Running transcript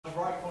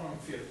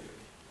field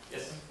theory.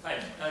 Yes, hi.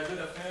 Good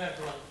afternoon,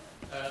 everyone.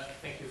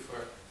 Thank you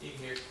for being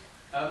here.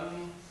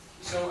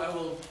 So I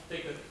will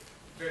take a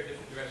very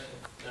different direction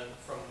than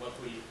from what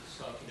we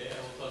saw today.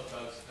 I will talk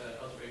about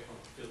algebraic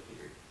quantum field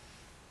theory.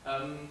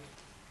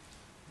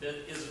 That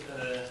is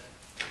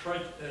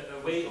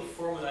a way of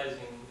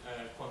formalizing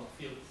quantum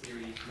field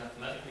theory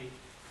mathematically.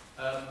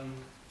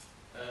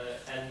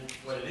 And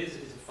what it is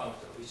a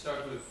functor. We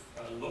start with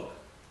log,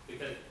 a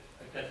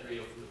category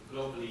of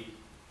globally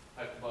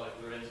hyperbolic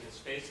Lorentzian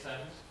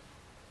spacetimes,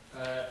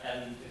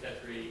 and the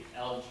category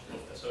of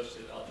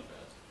associative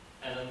algebras.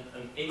 And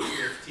an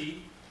AQFT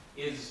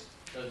is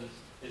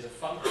a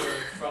functor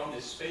from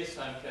this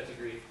spacetime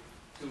category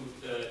to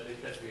the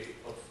category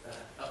of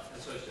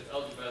associative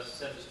algebras,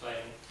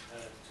 satisfying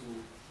two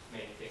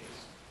main things: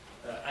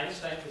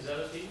 Einstein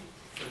causality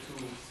for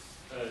two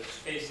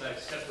space-like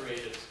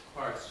separated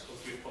parts of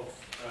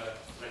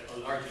like a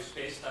larger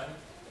spacetime,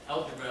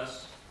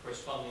 algebras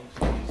corresponding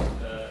to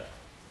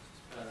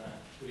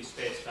these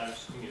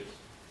spacetimes commute.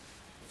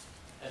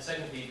 And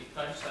secondly,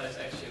 the time slice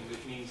axiom,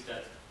 which means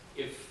that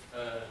if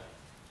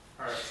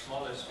our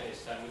smaller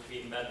spacetime, which we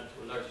embed into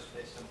a larger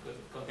spacetime,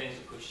 contains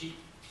a Cauchy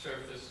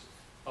surface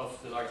of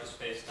the larger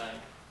spacetime,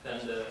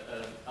 then the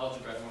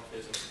algebra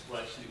morphism will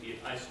actually be an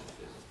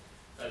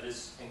isomorphism.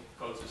 This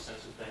encodes a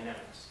sense of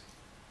dynamics.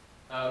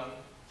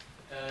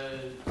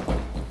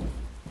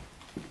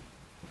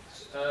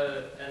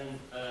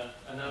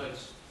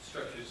 Analogous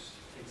structures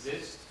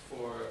exist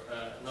for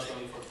not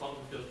only for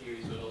quantum field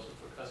theories but also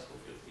for classical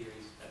field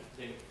theories and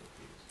linear field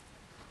theories.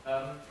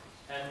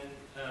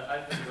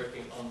 I've been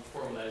working on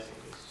formalizing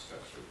this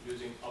structure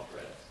using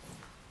operads.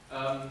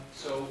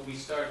 So we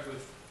start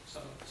with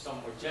some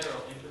more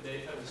general input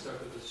data. We start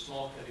with a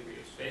small category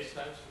of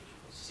spacetimes, which you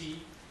can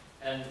see,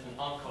 and an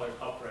uncolored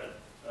operad.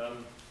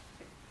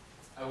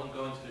 I won't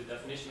go into the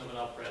definition of an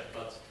operad,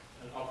 but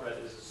an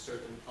operad is a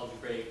certain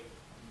algebraic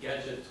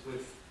gadget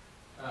with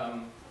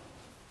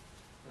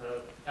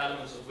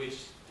elements of which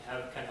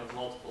can have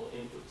multiple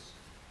inputs.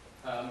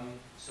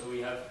 So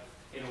we have,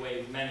 in a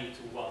way,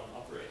 many-to-one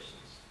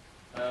operations.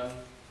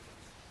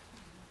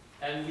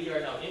 And we are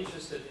now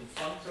interested in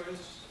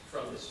functors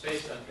from the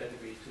spacetime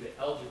category to the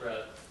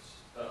algebra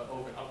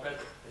over an operad.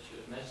 I should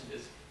have mentioned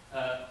this.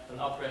 An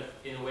operad,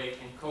 in a way,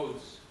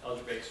 encodes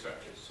algebraic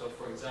structures. So,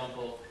 for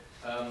example,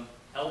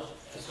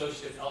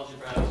 associative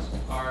algebras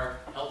are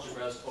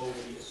algebras over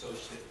the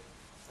associative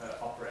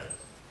operad.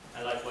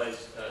 And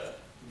likewise,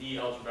 the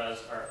algebras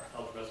are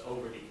algebras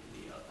over the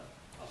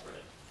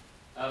operad.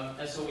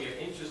 And so we are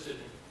interested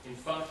in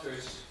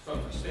functors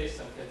from the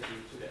spacetime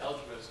category to the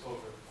algebras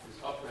over this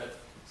operad,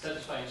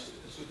 satisfying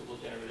a suitable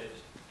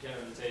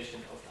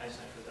generalization of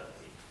Einstein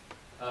causality.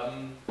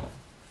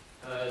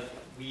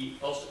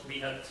 We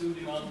have two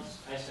demands: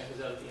 Einstein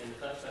causality and the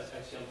time slice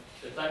axiom.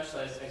 The time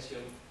slice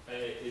axiom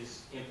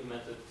is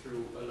implemented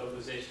through a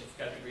localization of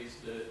categories.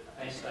 The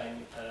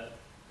Einstein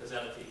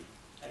causality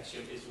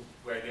axiom is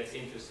where it gets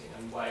interesting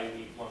and why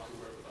we want to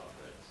work with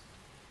operads.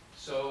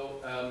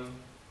 So,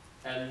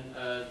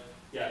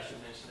 yeah, I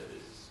should mention that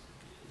this is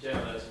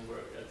generalizing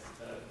work that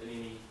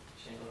Bellini,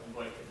 Schenkel, and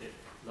Boyka did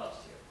last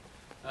year.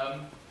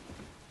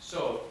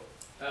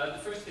 The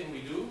first thing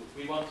we do,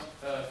 we want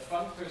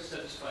functors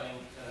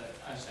satisfying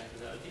Einstein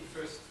causality.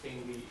 First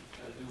thing we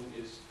do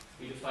is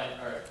we define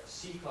our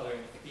C coloring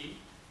of P,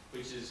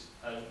 which is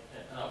an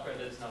operad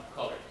that is now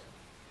colored.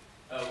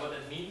 What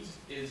that means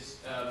is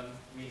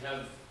we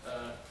have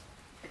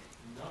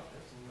that's not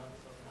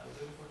something I was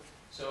looking for.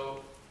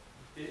 So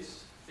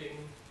this thing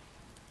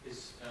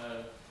is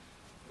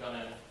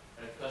gonna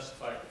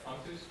classify the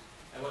functors,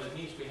 and what it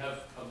means, we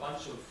have a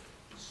bunch of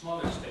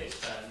smaller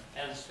spacetime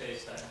and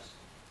spacetimes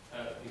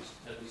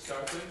that we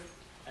start with,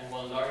 and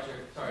one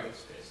larger target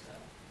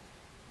spacetime.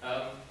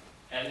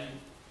 And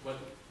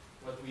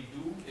what we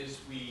do is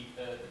we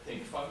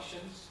take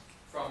functions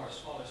from our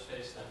smaller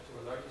spacetime to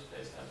our larger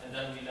spacetime, and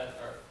then we let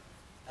our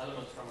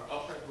elements from our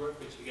operad work,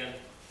 which again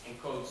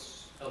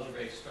encodes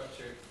algebraic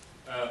structure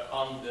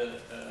on the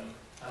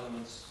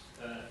elements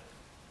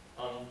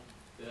on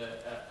the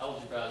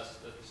algebras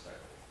that we start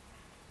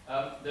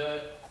with. The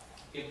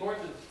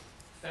important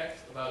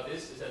fact about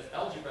this is that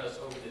algebras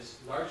over this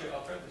larger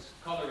operad, this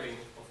coloring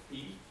of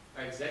P,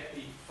 are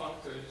exactly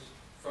functors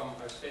from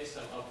our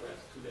spacetime operad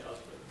to the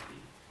algebra of P.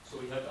 So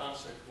we have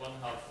answered one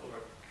half of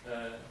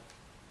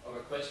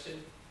our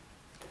question,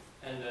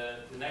 and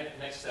the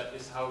next step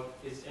is how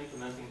is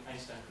implementing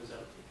Einstein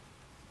causality.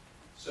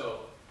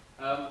 So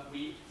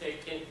we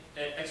take in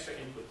extra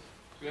input.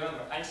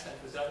 Remember, Einstein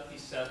causality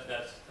said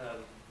that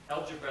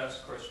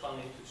algebras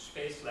corresponding to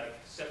space-like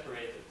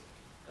separated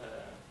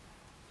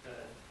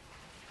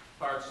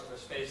parts of a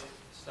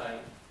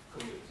space-time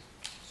commute.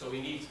 So we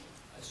need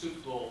a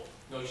suitable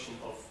notion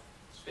of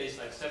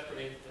space-like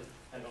separated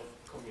and of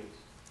commute.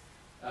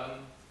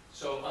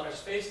 So on our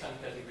space-time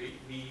category,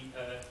 we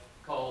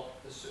call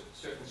a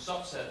certain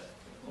subset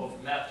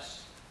of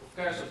maps, of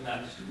pairs of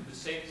maps to the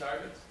same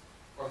target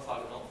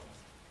orthogonal.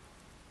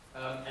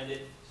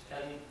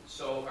 And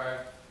so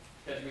our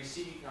category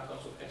C now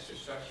comes with extra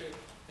structure.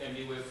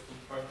 namely with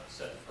a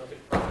set of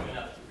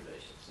orthogonality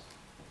relations.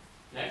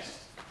 Next,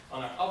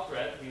 on our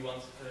operad, we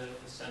want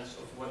a sense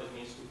of what it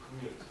means to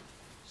commute.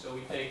 So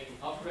we take an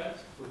operad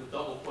with a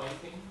double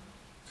pointing,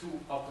 two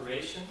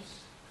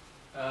operations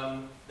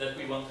that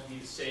we want to be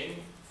the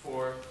same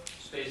for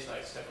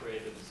space-like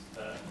separated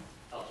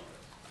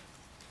algebras.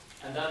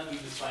 And then we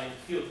define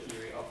a field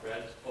theory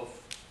operad of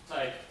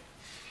type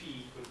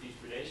P with these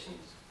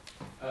relations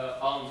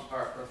on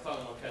our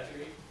orthogonal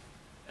category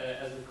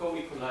as the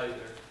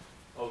co-equalizer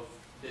of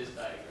this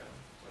diagram.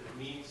 What it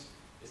means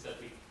is that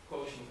we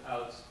quotient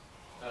out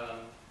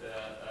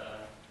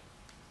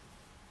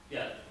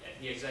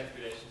the exact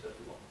relations that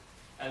we want.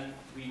 And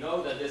we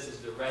know that this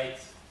is the right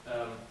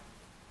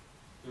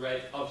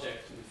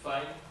object to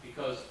define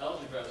because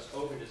algebras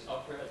over this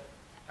operad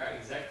are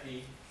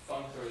exactly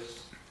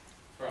functors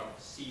from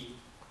C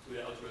to the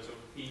algebras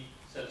over P,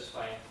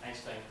 satisfying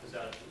Einstein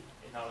causality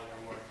in now in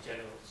a more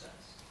general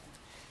sense.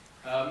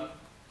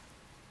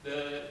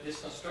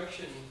 This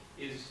construction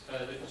is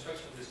the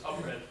construction of this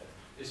operad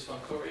is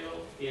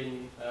functorial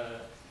in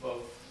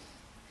both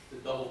the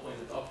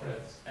double-pointed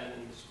operads and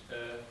in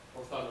the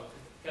orthogonal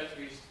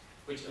categories,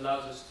 which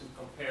allows us to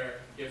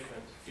compare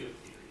different field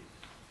theories,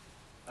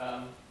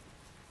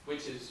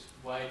 which is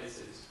why this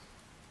is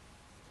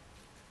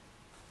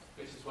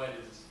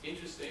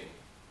interesting.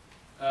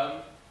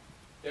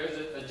 There is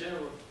a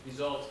general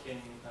result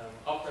in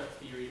operad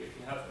theory. If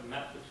you have a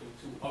map between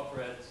two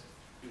operads,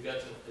 you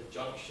get a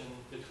junction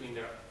between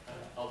their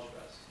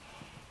algebras.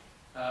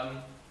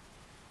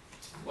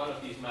 One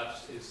of these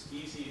maps is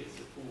easy. It's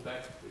a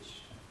pullback,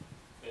 which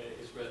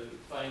is readily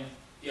defined.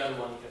 The other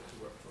one you have to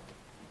work for.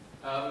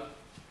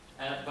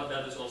 But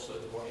that is also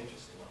the more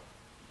interesting one.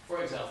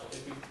 For example,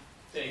 if we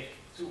take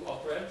two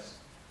operads,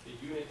 the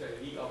unitary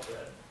Lie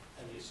operad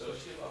and the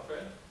associative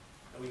operad,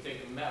 and we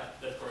take a map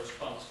that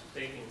corresponds to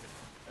taking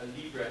a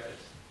Lie bracket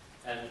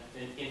and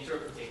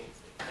interpreting it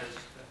as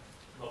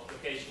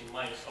multiplication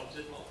minus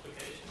opposite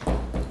multiplication,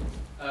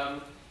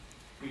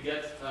 we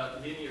get a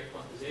linear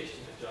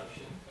quantization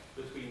adjunction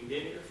between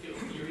linear field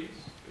theories,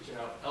 which are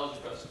now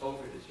algebras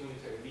over this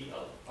unitary Lie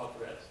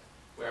operad,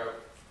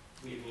 where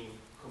we mean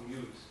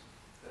commute,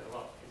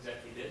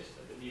 exactly this,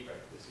 that the Lie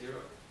bracket is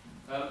 0,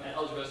 and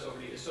algebras over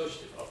the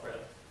associative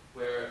operad,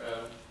 where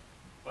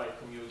by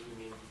commute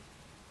we mean,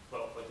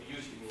 what we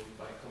usually mean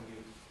by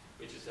commute,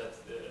 which is that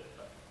the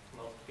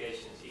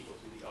multiplication is equal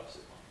to the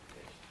opposite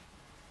multiplication.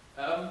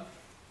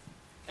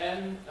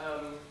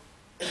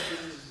 This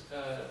is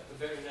a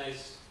very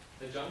nice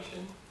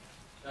adjunction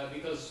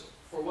because,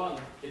 for one,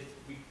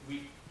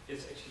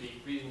 it's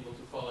actually reasonable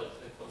to call it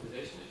a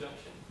quantization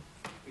adjunction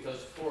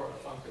because for a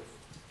function of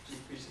two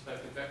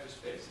presymplectic vector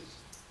spaces,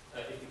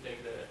 if we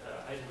take the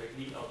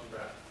Heisenberg-Lie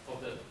algebra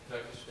of that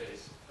vector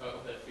space,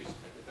 of that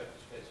presymplectic vector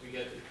space, we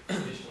get the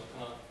additional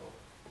canonical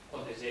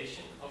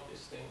quantization of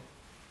this thing.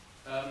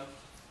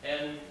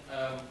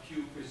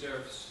 Q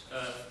preserves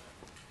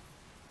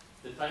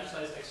the time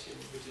size axiom,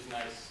 which is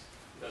nice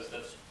because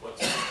that's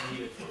what's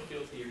needed for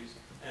field theories,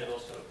 and it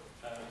also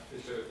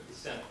preserves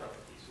descent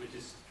properties, which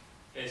is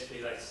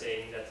basically like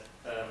saying that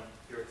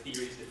your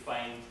theory is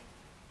defined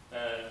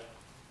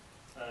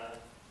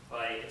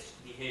by its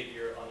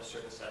behavior on a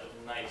certain set of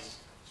nice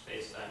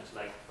spacetimes,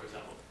 like, for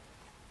example,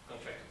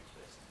 contractible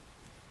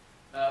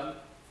spacetime.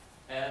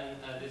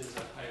 This is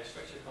a higher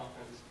structure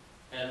conference.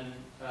 And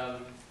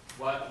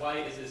why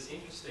is this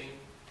interesting?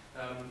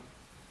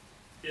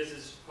 This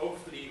is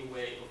hopefully a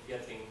way of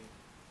getting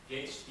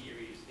gauge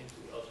theories into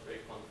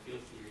algebraic quantum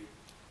field theory,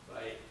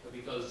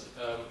 because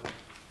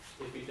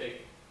if we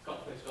take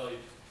complex value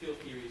field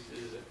theories, this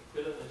is a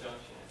equivalent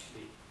adjunction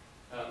actually,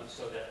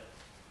 so that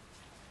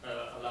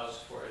allows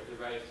for a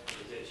derived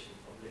quantization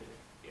of linear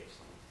gauge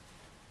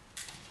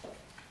theory.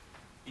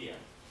 The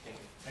end. Thank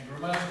you. Thank you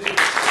very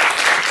much.